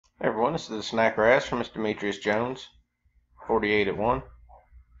Hey everyone, this is the Snack Razz from Mr. Demetrius Jones, 48 at 1.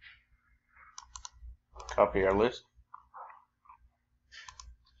 Copy our list.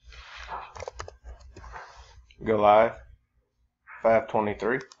 Go live.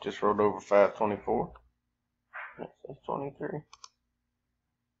 523. Just rolled over 524. That's 23.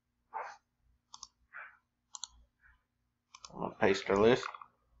 I'm going to paste our list.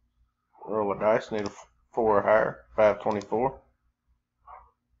 Roll a dice. Need a 4 or higher. 524.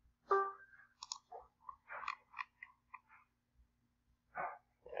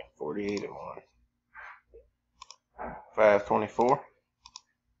 Yeah, 48 at 1. 524.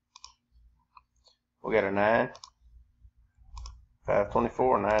 We got a 9.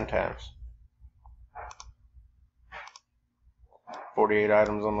 524 9 times. 48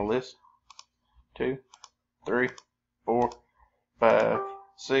 items on the list. 2, 3, 4, 5,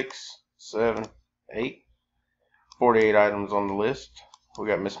 6, 7, 8. 48 items on the list. We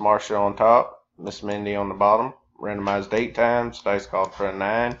got Miss Marcia on top, Miss Mindy on the bottom. Randomized 8 times. Dice called for a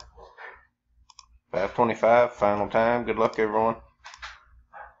 9. 525, final time. Good luck, everyone.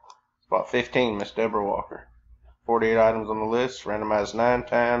 Spot 15, Miss Deborah Walker. 48 items on the list. Randomized 9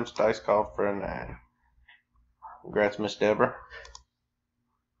 times. Dice called for a 9. Congrats, Miss Deborah.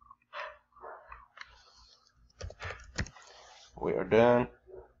 We are done.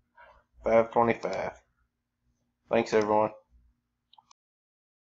 525. Thanks, everyone.